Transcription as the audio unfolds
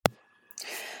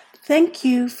Thank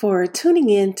you for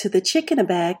tuning in to the Chick in a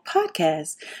Bag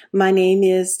podcast. My name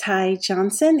is Ty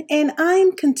Johnson, and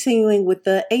I'm continuing with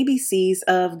the ABCs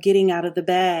of getting out of the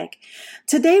bag.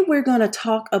 Today, we're going to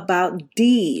talk about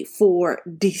D for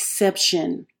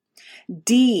deception.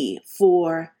 D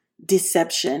for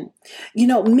deception.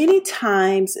 Many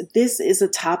times this is a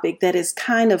topic that is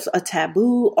kind of a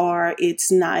taboo or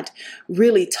it's not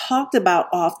really talked about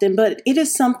often, but it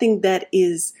is something that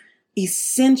is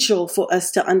essential for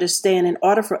us to understand in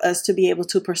order for us to be able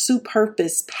to pursue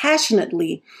purpose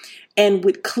passionately and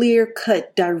with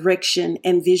clear-cut direction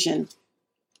and vision.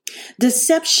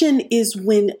 Deception is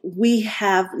when we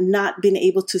have not been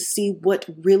able to see what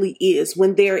really is,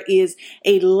 when there is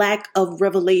a lack of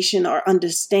revelation or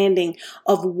understanding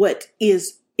of what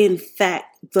is in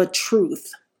fact the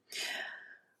truth.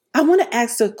 I want to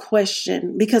ask a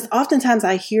question because oftentimes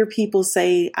I hear people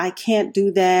say, I can't do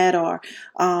that, or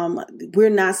we're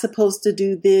not supposed to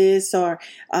do this, or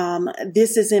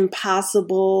this is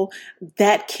impossible,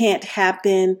 that can't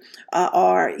happen,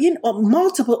 or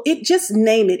multiple, just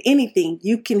name it, anything.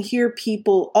 You can hear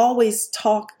people always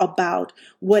talk about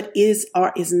what is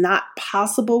or is not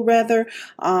possible, rather,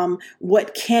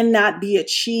 what cannot be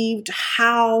achieved,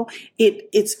 how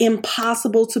it's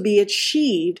impossible to be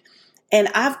achieved. And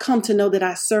I've come to know that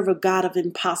I serve a God of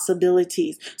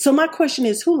impossibilities. So my question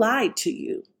is, who lied to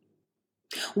you?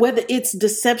 Whether it's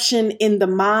deception in the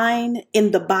mind,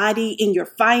 in the body, in your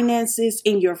finances,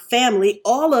 in your family,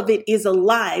 all of it is a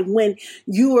lie when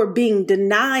you are being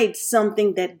denied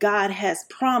something that God has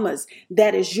promised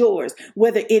that is yours.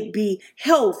 Whether it be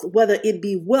health, whether it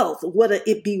be wealth, whether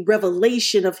it be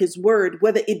revelation of his word,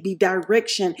 whether it be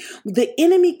direction. The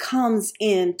enemy comes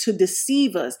in to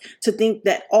deceive us, to think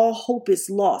that all hope is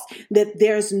lost, that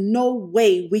there's no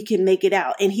way we can make it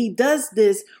out. And he does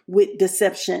this with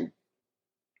deception.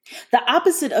 The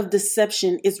opposite of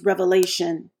deception is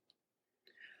revelation.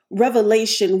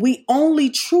 Revelation, we only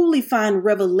truly find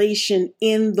revelation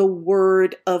in the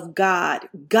word of God.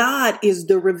 God is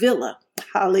the revealer.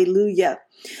 Hallelujah.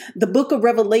 The book of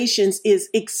Revelations is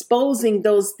exposing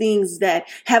those things that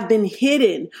have been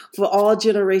hidden for all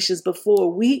generations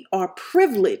before. We are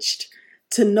privileged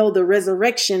to know the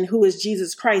resurrection, who is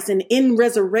Jesus Christ. And in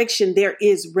resurrection, there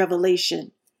is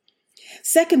revelation.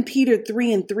 2 Peter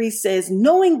 3:3 says,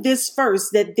 knowing this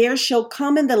first, that there shall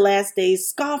come in the last days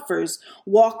scoffers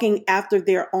walking after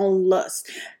their own lust.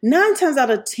 9 times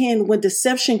out of 10, when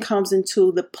deception comes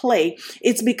into the play,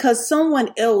 it's because someone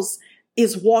else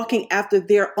is walking after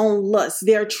their own lust.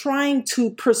 They're trying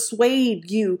to persuade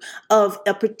you of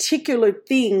a particular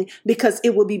thing because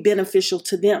it will be beneficial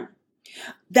to them.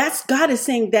 God is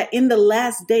saying that in the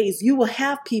last days, you will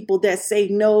have people that say,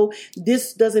 no,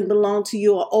 this doesn't belong to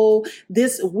you, or, oh,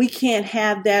 we can't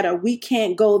have that, or we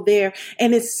can't go there.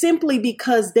 And it's simply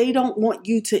because they don't want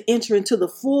you to enter into the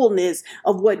fullness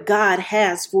of what God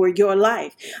has for your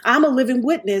life. I'm a living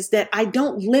witness that I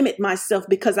don't limit myself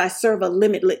because I serve a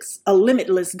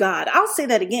limitless God. I'll say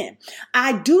that again.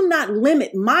 I do not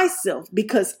limit myself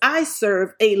because I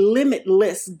serve a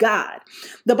limitless God.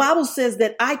 The Bible says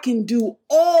that I can do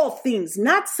all things,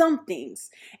 not some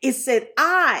things. It said,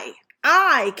 I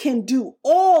can do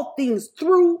all things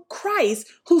through Christ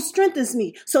who strengthens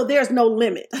me. So there's no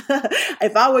limit.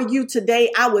 If I were you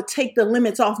today, I would take the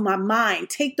limits off my mind,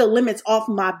 take the limits off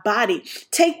my body,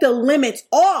 take the limits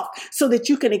off so that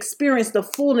you can experience the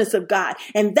fullness of God.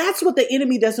 And that's what the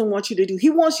enemy doesn't want you to do. He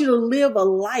wants you to live a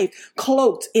life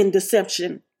cloaked in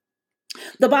deception.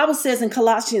 The Bible says in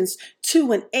Colossians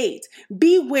 2:8,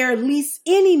 beware lest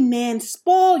any man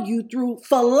spoil you through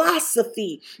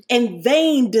philosophy and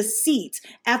vain deceit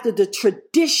after the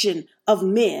tradition of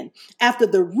men, after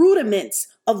the rudiments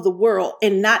of the world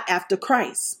and not after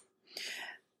Christ.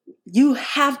 You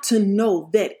have to know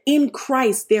that in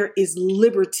Christ there is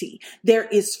liberty, there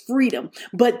is freedom,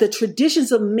 but the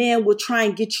traditions of man will try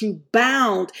and get you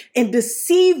bound and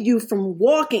deceive you from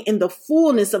walking in the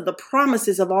fullness of the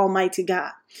promises of Almighty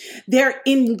God.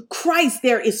 In Christ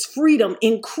there is freedom,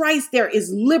 in Christ there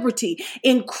is liberty,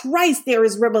 in Christ there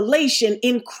is revelation,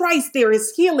 in Christ there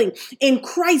is healing, in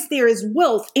Christ there is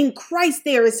wealth, in Christ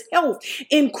there is health,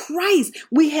 in Christ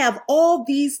we have all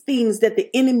these things that the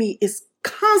enemy is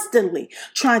constantly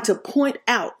trying to point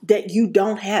out that you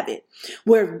don't have it,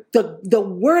 where the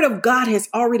word of God has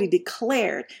already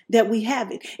declared that we have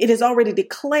it. It has already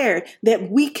declared that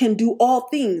we can do all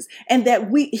things, and that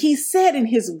he said in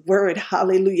his word,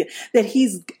 hallelujah, that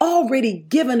he's already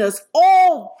given us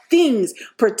all things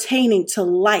pertaining to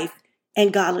life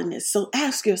and godliness. So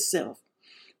ask yourself,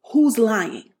 who's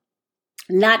lying?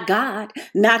 not God,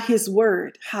 not his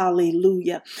word.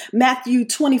 Hallelujah. Matthew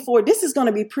 24. This is going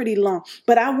to be pretty long,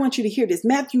 but I want you to hear this.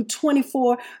 Matthew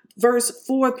 24, verse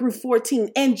 4 through 14.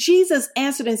 And Jesus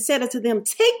answered and said unto them,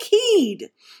 take heed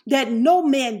that no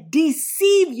man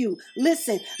deceive you.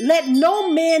 Listen, let no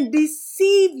man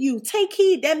deceive you. Take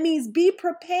heed. That means be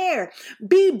prepared,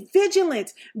 be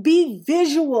vigilant, be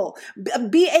visual,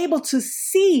 be able to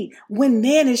see when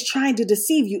man is trying to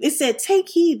deceive you. It said, take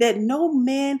heed that no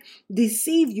man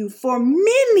deceive you, for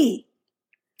many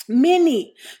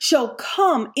shall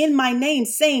come in my name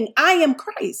saying, I am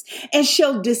Christ, and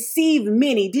shall deceive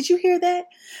many. Did you hear that?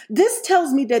 This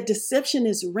tells me that deception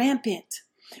is rampant.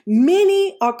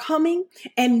 Many are coming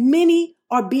and many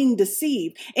are being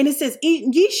deceived. And it says,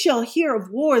 ye shall hear of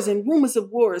wars and rumors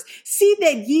of wars. See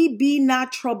that ye be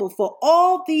not troubled, for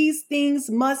all these things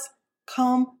must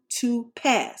come to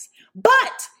pass.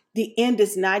 But the end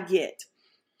is not yet.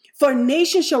 For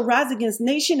nation shall rise against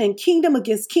nation and kingdom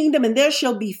against kingdom, and there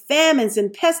shall be famines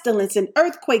and pestilence and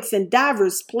earthquakes in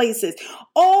divers places.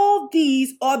 All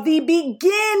these are the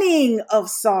beginning of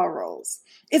sorrows.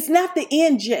 It's not the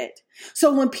end yet.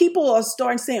 So when people are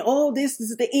starting saying, oh, this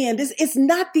is the end, it's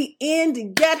not the end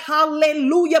yet.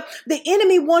 Hallelujah. The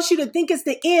enemy wants you to think it's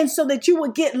the end so that you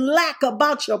will get lack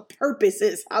about your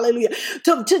purposes. Hallelujah.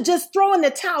 To just throw in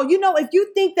the towel. You know, if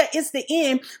you think that it's the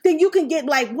end, then you can get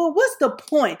like, well, what's the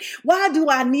point? Why do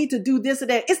I need to do this or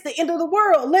that? It's the end of the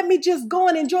world. Let me just go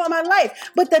and enjoy my life.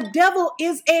 But the devil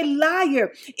is a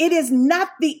liar. It is not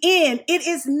the end. It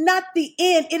is not the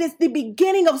end. It is the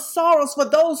beginning of sorrows for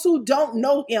those who don't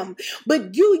know him.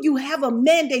 But you have a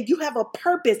mandate. You have a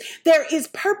purpose. There is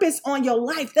purpose on your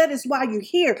life. That is why you're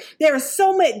here. There is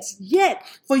so much yet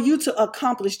for you to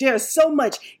accomplish. There is so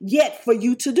much yet for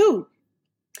you to do.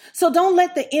 So don't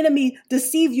let the enemy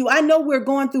deceive you. I know we're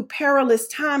going through perilous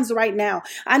times right now.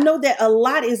 I know that a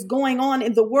lot is going on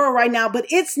in the world right now, but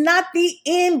it's not the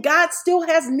end. God still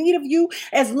has need of you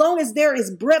as long as there is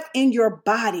breath in your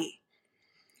body.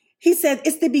 He said,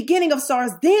 it's the beginning of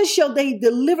sorrows. Then shall they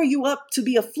deliver you up to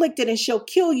be afflicted and shall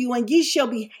kill you, and ye shall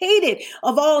be hated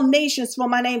of all nations for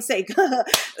my name's sake.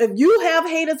 If you have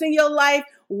haters in your life,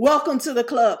 welcome to the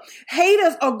club.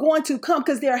 Haters are going to come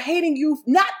because they're hating you,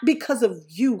 not because of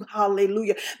you.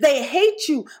 Hallelujah. They hate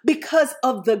you because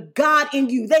of the God in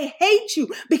you. They hate you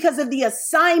because of the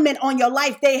assignment on your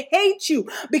life. They hate you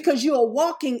because you are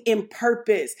walking in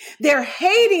purpose. They're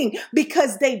hating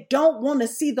because they don't want to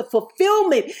see the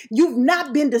fulfillment. You've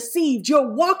not been deceived.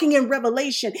 You're walking in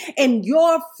revelation, and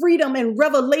your freedom and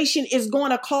revelation is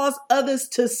going to cause others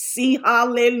to see.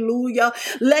 Hallelujah.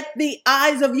 Let the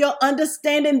eyes of your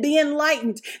understanding and be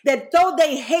enlightened, that though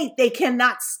they hate, they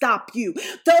cannot stop you.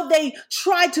 Though they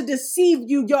try to deceive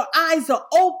you, your eyes are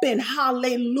open,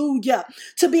 hallelujah,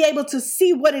 to be able to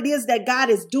see what it is that God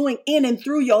is doing in and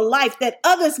through your life, that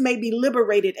others may be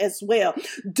liberated as well.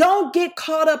 Don't get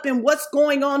caught up in what's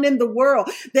going on in the world,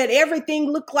 that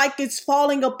everything looks like it's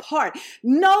falling apart.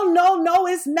 No,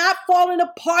 it's not falling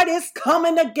apart. It's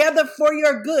coming together for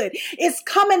your good. It's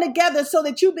coming together so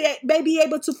that you may be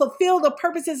able to fulfill the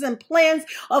purposes and plans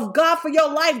of God for your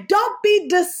life. Don't be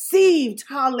deceived.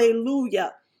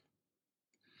 Hallelujah.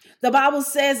 The Bible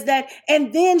says that,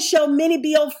 and then shall many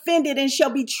be offended and shall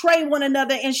betray one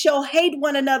another and shall hate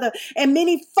one another. And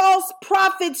many false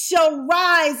prophets shall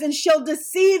rise and shall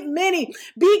deceive many.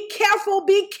 Be careful,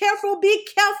 be careful, be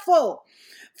careful.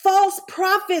 False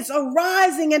prophets are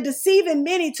rising and deceiving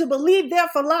many to believe their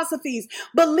philosophies,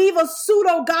 believe a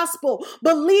pseudo gospel,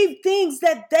 believe things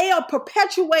that they are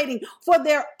perpetuating for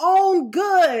their own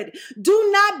good. Do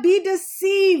not be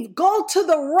deceived. Go to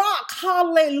the rock.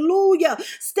 Hallelujah.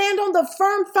 Stand on the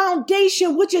firm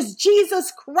foundation, which is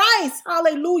Jesus Christ.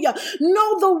 Hallelujah.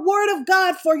 Know the word of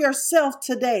God for yourself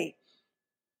today.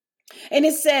 And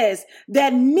it says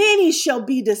that many shall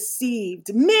be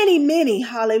deceived, many,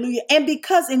 hallelujah. And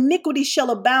because iniquity shall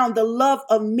abound, the love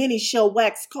of many shall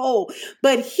wax cold.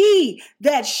 But he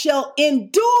that shall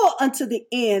endure unto the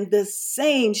end, the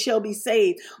same shall be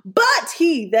saved. But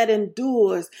he that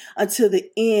endures unto the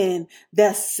end,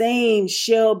 the same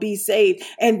shall be saved.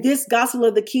 And this gospel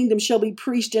of the kingdom shall be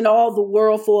preached in all the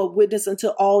world for a witness unto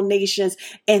all nations.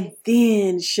 And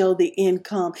then shall the end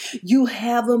come. You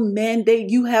have a mandate.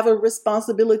 You have a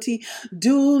responsibility.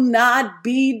 Do not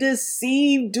be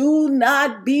deceived. Do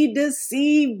not be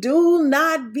deceived. Do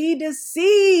not be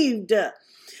deceived.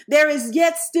 There is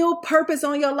yet still purpose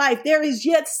on your life. There is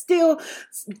yet still,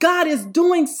 God is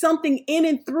doing something in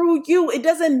and through you. It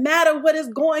doesn't matter what is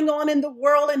going on in the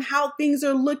world and how things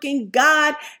are looking.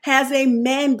 God has a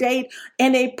mandate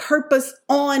and a purpose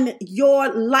on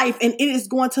your life, and it is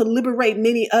going to liberate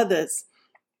many others.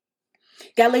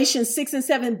 Galatians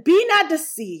 6:7, be not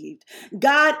deceived.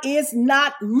 God is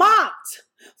not mocked.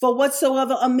 For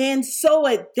whatsoever a man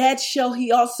soweth, that shall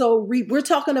he also reap. We're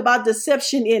talking about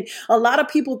deception, and a lot of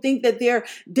people think that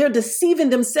they're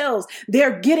deceiving themselves. They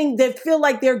feel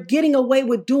like they're getting away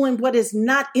with doing what is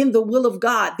not in the will of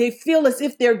God. They feel as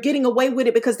if they're getting away with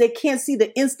it because they can't see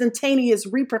the instantaneous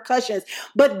repercussions.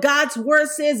 But God's word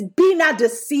says, be not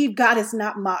deceived. God is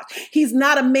not mocked. He's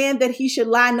not a man that he should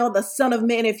lie, nor the son of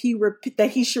man that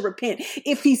he should repent.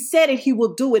 If he said it, he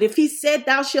will do it. If he said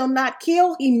thou shalt not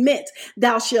kill, he meant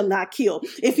thou shalt not kill.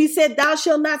 If he said thou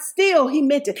shalt not steal, he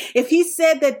meant it. If he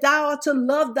said that thou art to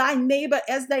love thy neighbor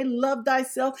as they love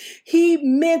thyself, he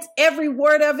meant every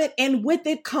word of it. And with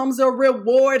it comes a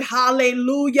reward.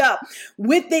 Hallelujah.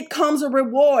 With it comes a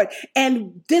reward.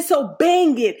 And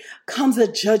disobeying it comes a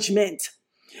judgment.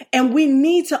 And we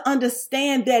need to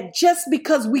understand that just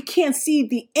because we can't see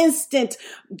the instant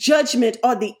judgment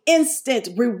or the instant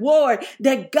reward,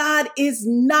 that God is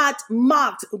not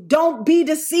mocked. Don't be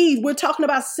deceived. We're talking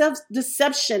about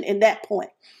self-deception in that point.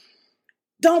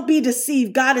 Don't be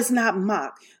deceived. God is not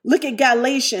mocked. Look at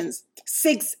Galatians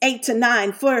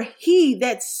 6:8-9. For he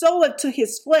that soweth to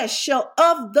his flesh shall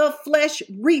of the flesh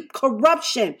reap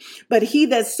corruption, but he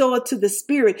that soweth to the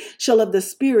Spirit shall of the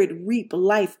Spirit reap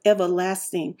life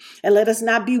everlasting. And let us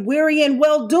not be weary in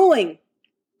well doing,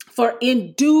 for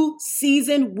in due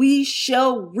season we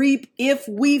shall reap if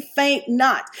we faint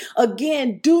not.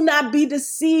 Again, do not be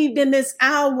deceived in this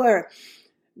hour.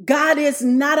 God is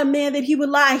not a man that he would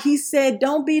lie. He said,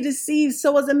 don't be deceived.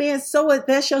 So as a man soweth,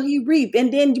 that shall he reap.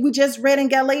 And then we just read in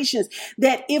Galatians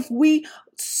that if we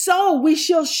sow, we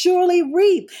shall surely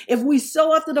reap. If we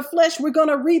sow after the flesh, we're going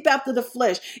to reap after the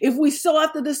flesh. If we sow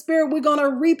after the Spirit, we're going to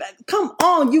reap. Come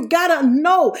on, you got to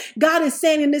know. God is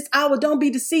saying in this hour, don't be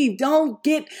deceived. Don't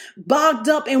get bogged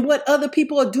up in what other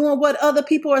people are doing, what other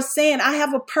people are saying. I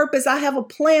have a purpose. I have a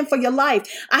plan for your life.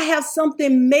 I have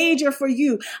something major for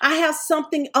you. I have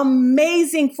something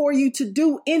amazing for you to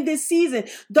do in this season.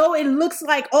 Though it looks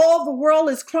like all the world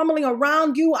is crumbling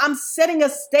around you, I'm setting a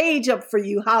stage up for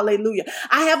you. Hallelujah.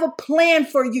 I have a plan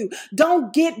for you.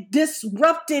 Don't get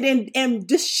disrupted and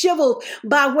disheveled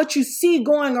by what you see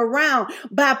going around,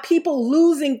 by people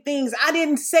losing things. I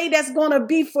didn't say that's going to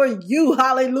be for you.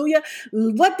 Hallelujah.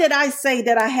 What did I say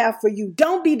that I have for you?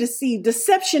 Don't be deceived.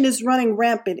 Deception is running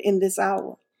rampant in this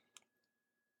hour.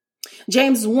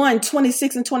 James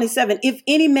 1:26-27. If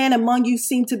any man among you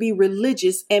seem to be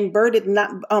religious and bridleth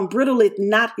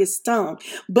not his tongue,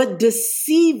 but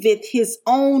deceiveth his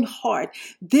own heart,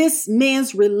 this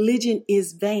man's religion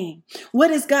is vain. What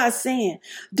is God saying?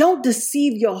 Don't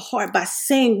deceive your heart by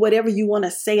saying whatever you want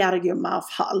to say out of your mouth.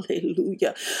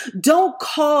 Hallelujah. Don't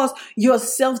cause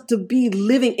yourself to be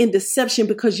living in deception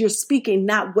because you're speaking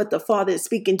not what the Father is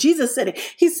speaking. Jesus said it.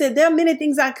 He said, there are many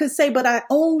things I could say, but I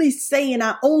only say and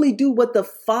I only do what the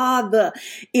Father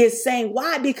is saying.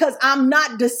 Why? Because I'm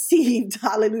not deceived.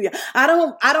 Hallelujah. I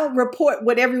don't report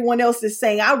what everyone else is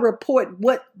saying. I report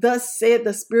what thus said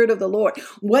the Spirit of the Lord.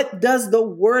 What does the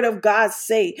Word of God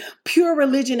say? Pure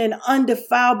religion and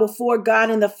undefiled before God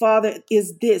and the Father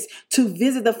is this: to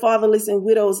visit the fatherless and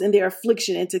widows in their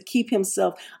affliction and to keep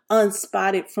himself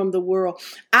unspotted from the world.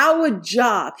 Our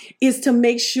job is to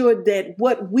make sure that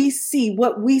what we see,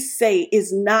 what we say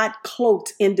is not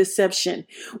cloaked in deception.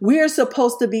 We're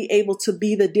supposed to be able to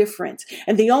be the difference.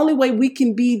 And the only way we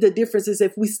can be the difference is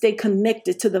if we stay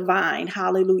connected to the vine.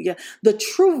 Hallelujah. The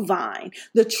true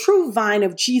vine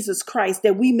of Jesus Christ,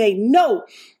 that we may know,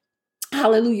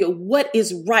 hallelujah, what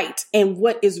is right and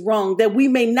what is wrong, that we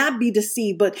may not be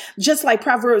deceived. But just like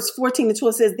Proverbs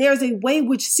 14:12 says, there is a way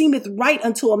which seemeth right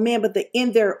unto a man, but the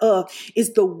end thereof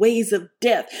is the ways of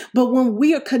death. But when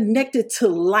we are connected to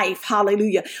life,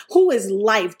 hallelujah, who is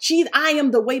life? Jesus, I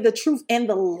am the way, the truth, and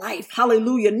the life.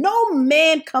 Hallelujah. No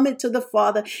man cometh to the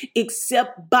Father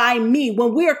except by me.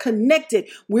 When we are connected,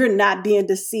 we're not being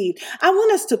deceived. I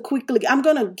want us to quickly, I'm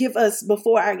going to give us,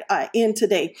 before I end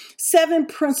today, 7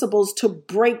 principles to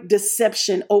break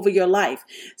deception over your life.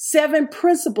 7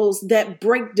 principles that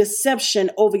break deception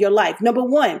over your life. Number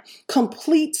 1,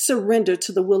 complete surrender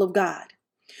to the will of God.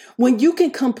 When you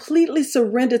can completely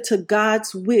surrender to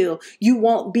God's will, you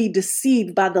won't be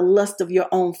deceived by the lust of your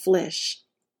own flesh.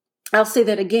 I'll say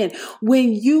that again.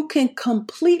 When you can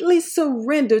completely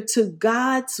surrender to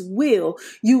God's will,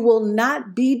 you will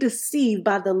not be deceived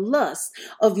by the lust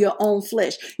of your own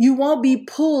flesh. You won't be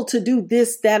pulled to do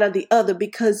this, that, or the other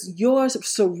because your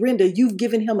surrender, you've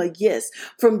given him a yes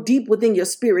from deep within your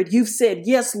spirit. You've said,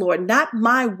 yes, Lord, not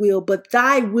my will, but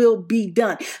thy will be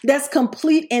done. That's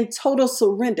complete and total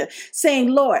surrender. Saying,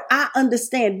 Lord, I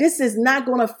understand this is not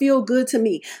going to feel good to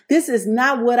me. This is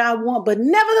not what I want, but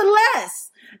nevertheless,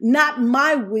 not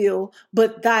my will,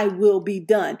 but thy will be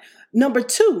done. Number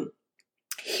 2,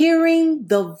 hearing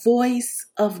the voice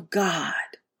of God.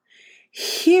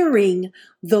 Hearing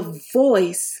the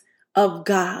voice of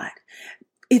God.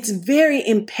 It's very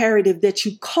imperative that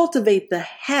you cultivate the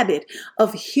habit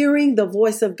of hearing the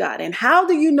voice of God. And how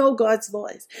do you know God's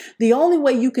voice? The only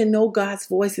way you can know God's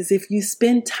voice is if you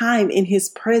spend time in his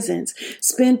presence,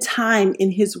 spend time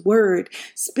in his word,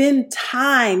 spend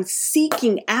time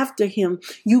seeking after him.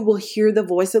 You will hear the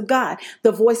voice of God.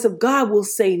 The voice of God will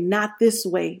say, not this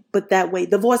way, but that way.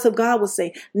 The voice of God will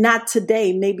say, not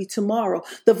today, maybe tomorrow.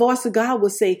 The voice of God will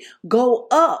say, go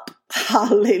up.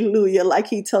 Hallelujah. Like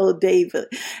he told David,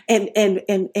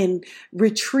 and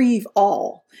retrieve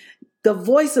all. The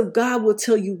voice of God will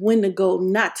tell you when to go,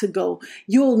 not to go.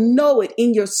 You'll know it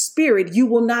in your spirit. You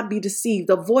will not be deceived.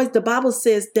 The Bible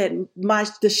says that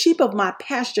the sheep of my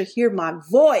pasture hear my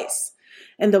voice,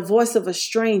 and the voice of a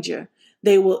stranger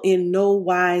they will in no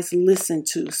wise listen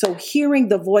to. So hearing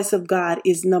the voice of God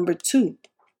is number 2.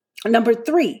 Number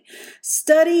 3,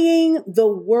 studying the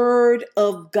word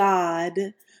of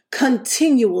God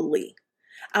continually.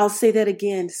 I'll say that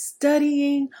again.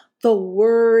 Studying the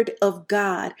word of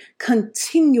God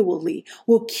continually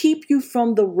will keep you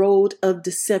from the road of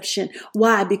deception.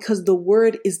 Why? Because the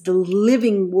word is the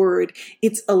living word.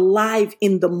 It's alive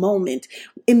in the moment.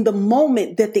 In the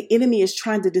moment that the enemy is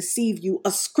trying to deceive you, a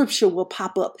scripture will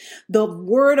pop up. The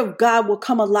word of God will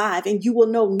come alive and you will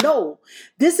know, no,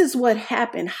 this is what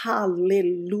happened.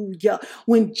 Hallelujah.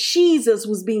 When Jesus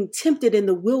was being tempted in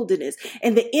the wilderness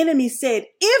and the enemy said,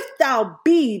 if thou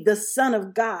be the Son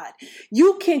of God,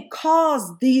 you can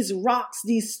cause these rocks,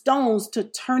 these stones to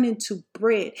turn into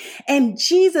bread. And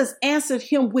Jesus answered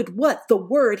him with what? The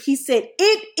word. He said,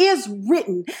 it is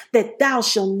written that thou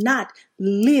shalt not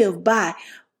live by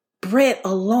bread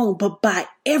alone, but by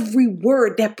every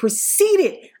word that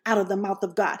proceeded out of the mouth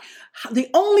of God. The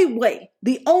only way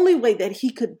that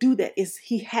he could do that is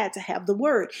he had to have the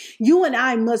word. You and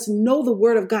I must know the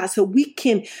word of God so we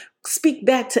can speak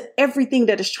back to everything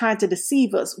that is trying to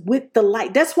deceive us with the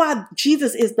light. That's why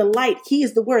Jesus is the light. He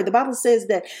is the word. The Bible says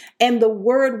that, and the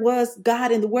word was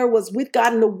God, and the word was with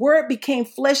God, and the word became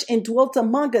flesh and dwelt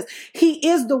among us. He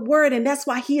is the word, and that's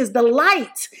why he is the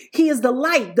light. He is the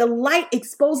light. The light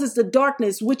exposes the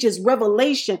darkness, which is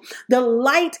revelation. The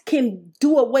light can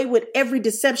do away with every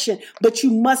deception, but you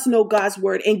must know God's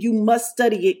word and you must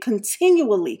study it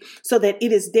continually so that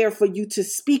it is there for you to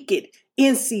speak it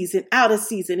in season, out of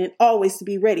season, and always to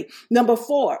be ready. Number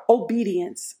 4,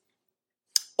 obedience.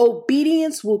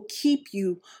 Obedience will keep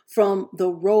you from the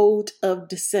road of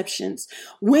deceptions.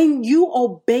 When you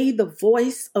obey the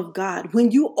voice of God, when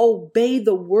you obey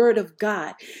the word of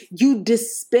God, you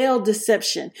dispel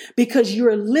deception because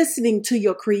you're listening to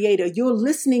your creator. You're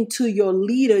listening to your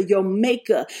leader, your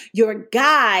maker, your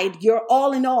guide, your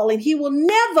all in all. And he will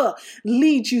never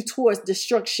lead you towards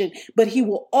destruction, but he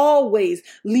will always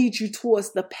lead you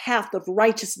towards the path of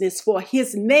righteousness for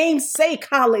his name's sake.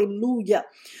 Hallelujah.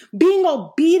 Being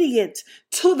obedient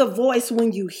to the voice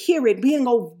when you hear it, being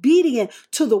obedient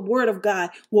to the word of God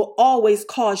will always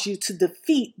cause you to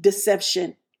defeat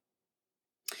deception.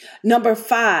 Number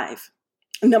five,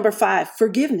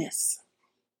 forgiveness.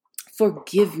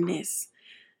 Forgiveness.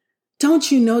 Don't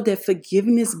you know that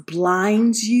forgiveness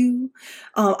blinds you?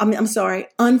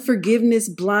 Unforgiveness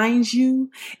blinds you.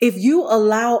 If you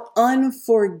allow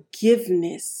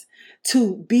unforgiveness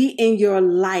to be in your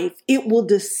life, it will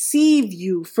deceive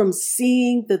you from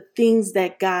seeing the things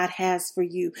that God has for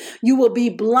you. You will be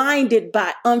blinded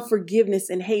by unforgiveness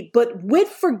and hate. But with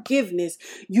forgiveness,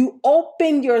 you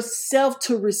open yourself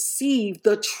to receive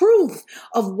the truth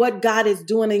of what God is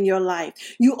doing in your life.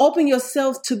 You open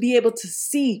yourself to be able to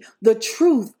see the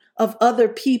truth of other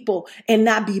people and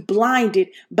not be blinded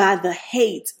by the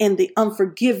hate and the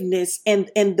unforgiveness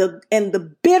and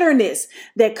the bitterness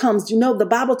that comes. You know, the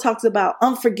Bible talks about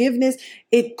unforgiveness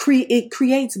it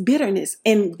creates bitterness.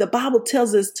 And the Bible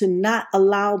tells us to not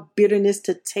allow bitterness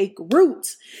to take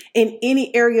root in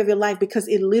any area of your life, because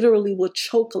it literally will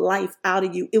choke life out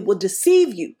of you. It will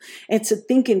deceive you into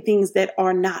thinking things that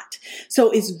are not.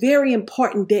 So it's very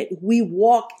important that we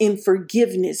walk in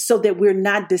forgiveness so that we're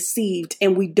not deceived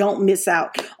and we don't miss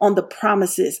out on the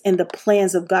promises and the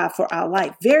plans of God for our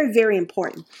life. Very, very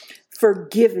important.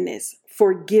 Forgiveness.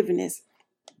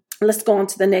 Let's go on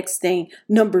to the next thing.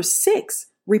 Number 6,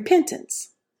 repentance.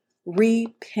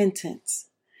 Repentance.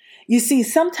 You see,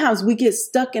 sometimes we get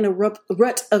stuck in a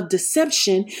rut of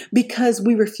deception because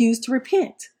we refuse to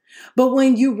repent. But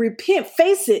when you repent,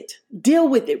 face it, deal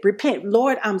with it, repent.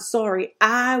 Lord, I'm sorry.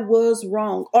 I was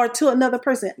wrong. Or to another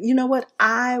person, you know what?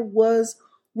 I was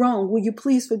wrong. Will you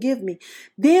please forgive me?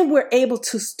 Then we're able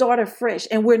to start afresh,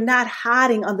 and we're not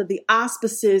hiding under the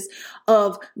auspices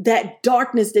of that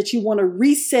darkness that you want to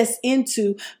recess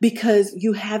into because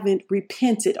you haven't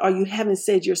repented or you haven't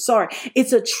said you're sorry.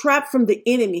 It's a trap from the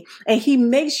enemy, and he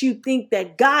makes you think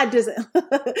that God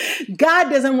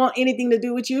doesn't want anything to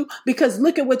do with you, because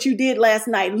look at what you did last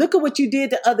night. Look at what you did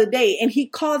the other day. And he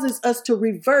causes us to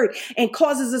revert and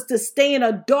causes us to stay in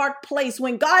a dark place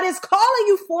when God is calling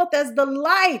you forth as the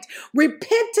light.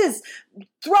 Repentance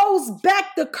throws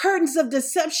back the curtains of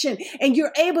deception, and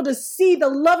you're able to see the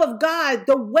love of God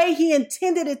the way he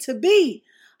intended it to be.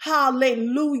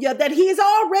 Hallelujah. That he is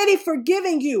already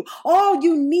forgiving you. All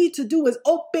you need to do is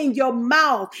open your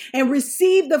mouth and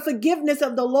receive the forgiveness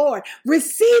of the Lord.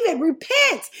 Receive it.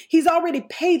 Repent. He's already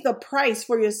paid the price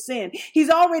for your sin.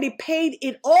 He's already paid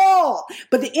it all.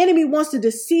 But the enemy wants to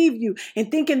deceive you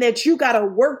and thinking that you got to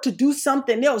work to do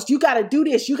something else. You got to do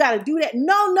this. You got to do that.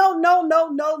 No.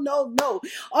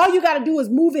 All you got to do is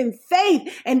move in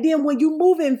faith. And then when you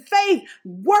move in faith,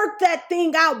 work that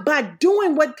thing out by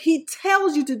doing what he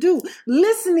tells you to do,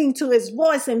 listening to his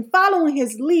voice and following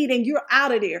his lead, and you're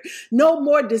out of there. No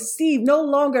more deceived, no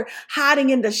longer hiding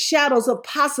in the shadows of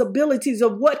possibilities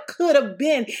of what could have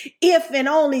been if and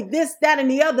only this, that, and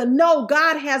the other. No,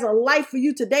 God has a life for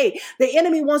you today. The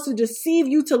enemy wants to deceive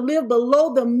you to live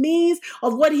below the means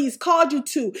of what he's called you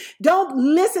to. Don't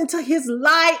listen to his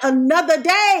lie another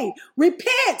day.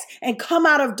 Repent and come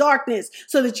out of darkness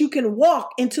so that you can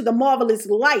walk into the marvelous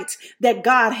light that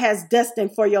God has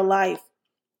destined for your life.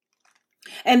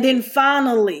 And then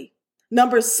finally,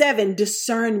 number 7,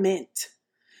 discernment.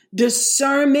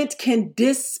 Discernment can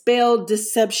dispel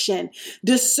deception.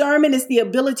 Discernment is the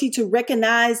ability to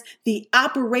recognize the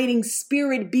operating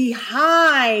spirit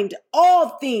behind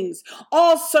all things,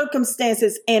 all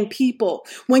circumstances and people.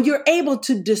 When you're able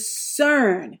to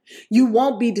discern, you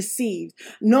won't be deceived.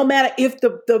 No matter if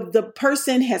the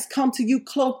person has come to you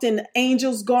cloaked in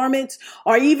angel's garments,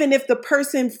 or even if the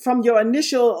person from your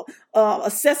initial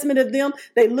assessment of them,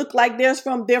 they look like they're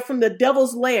from the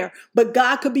devil's lair, but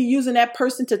God could be using that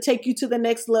person to take you to the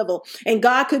next level. And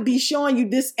God could be showing you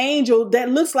this angel that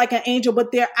looks like an angel,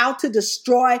 but they're out to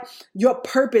destroy your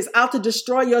purpose, out to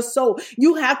destroy your soul.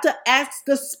 You have to ask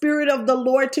the Spirit of the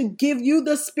Lord to give you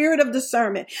the spirit of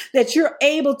discernment, that you're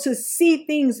able to see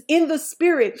things in the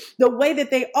spirit the way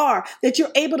that they are, that you're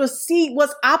able to see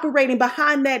what's operating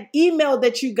behind that email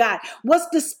that you got. What's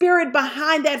the spirit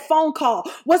behind that phone call?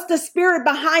 What's the spirit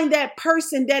behind that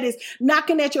person that is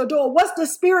knocking at your door? What's the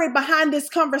spirit behind this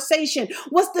conversation?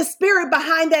 What's the spirit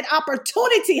behind that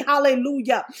opportunity?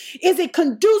 Hallelujah. Is it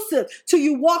conducive to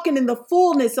you walking in the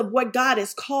fullness of what God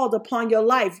has called upon your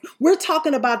life? We're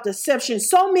talking about deception.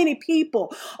 So many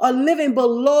people are living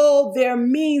below their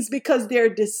means because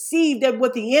they're deceived at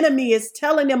what the enemy is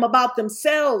telling them about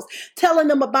themselves, telling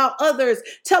them about others,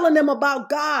 telling them about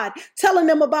God, telling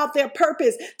them about their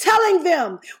purpose, telling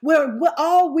them where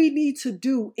all we need to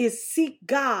do is seek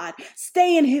God,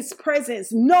 stay in his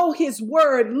presence, know his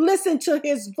word, listen to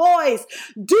his voice,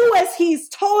 do as he's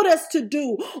told us to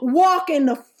do, walk in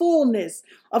the fullness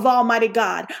of Almighty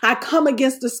God. I come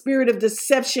against the spirit of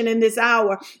deception in this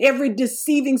hour. Every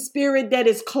deceiving spirit that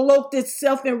has cloaked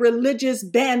itself in religious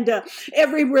banda,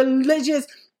 every religious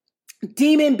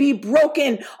demon be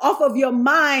broken off of your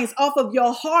minds, off of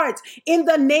your hearts. In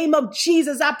the name of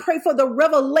Jesus, I pray for the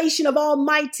revelation of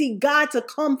Almighty God to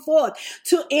come forth,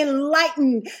 to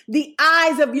enlighten the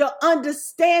eyes of your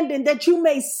understanding, that you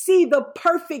may see the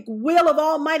perfect will of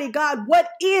Almighty God. What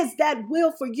is that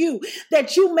will for you?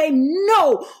 That you may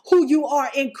know who you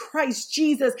are in Christ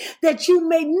Jesus, that you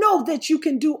may know that you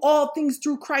can do all things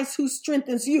through Christ who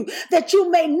strengthens you, that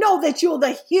you may know that you're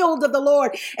the healed of the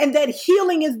Lord, and that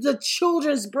healing is the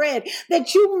children's bread,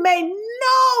 that you may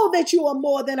know that you are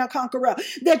more than a conqueror,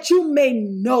 that you may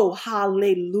know,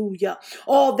 hallelujah,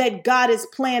 all that God has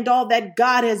planned, all that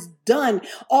God has done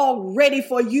already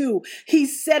for you. He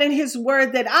said in his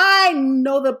word that I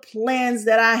know the plans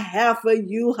that I have for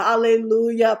you,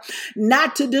 hallelujah,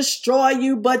 not to destroy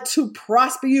you, but to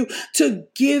prosper you, to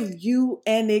give you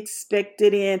an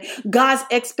expected end. God's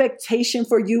expectation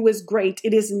for you is great.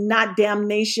 It is not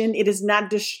damnation. It is not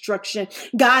destruction.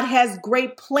 God has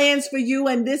great plans for you.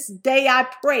 And this day I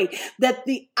pray that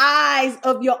the eyes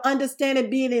of your understanding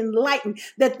be enlightened,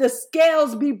 that the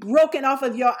scales be broken off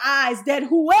of your eyes, that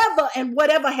whoever and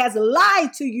whatever has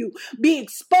lied to you be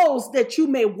exposed, that you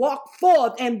may walk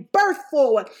forth and birth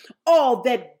forward all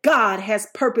that God has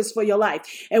purposed for your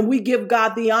life. And we give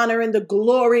God the honor and the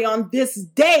glory on this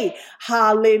day.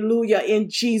 Hallelujah. In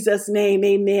Jesus' name,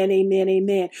 amen, amen,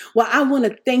 amen. Well, I want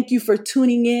to thank you for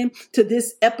tuning in to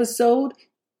this episode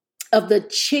of the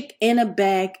Chick in a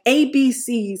Bag,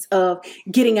 ABCs of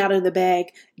getting out of the bag,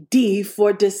 D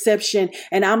for deception.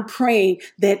 And I'm praying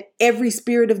that every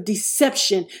spirit of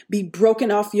deception be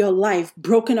broken off your life,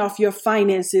 broken off your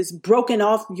finances, broken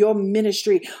off your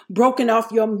ministry, broken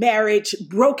off your marriage,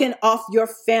 broken off your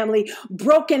family,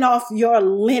 broken off your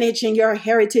lineage and your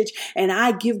heritage. And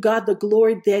I give God the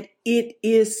glory that it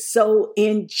is so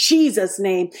in Jesus'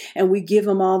 name. And we give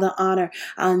him all the honor.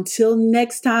 Until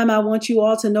next time, I want you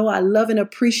all to know I love and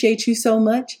appreciate you so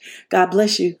much. God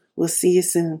bless you. We'll see you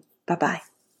soon. Bye-bye.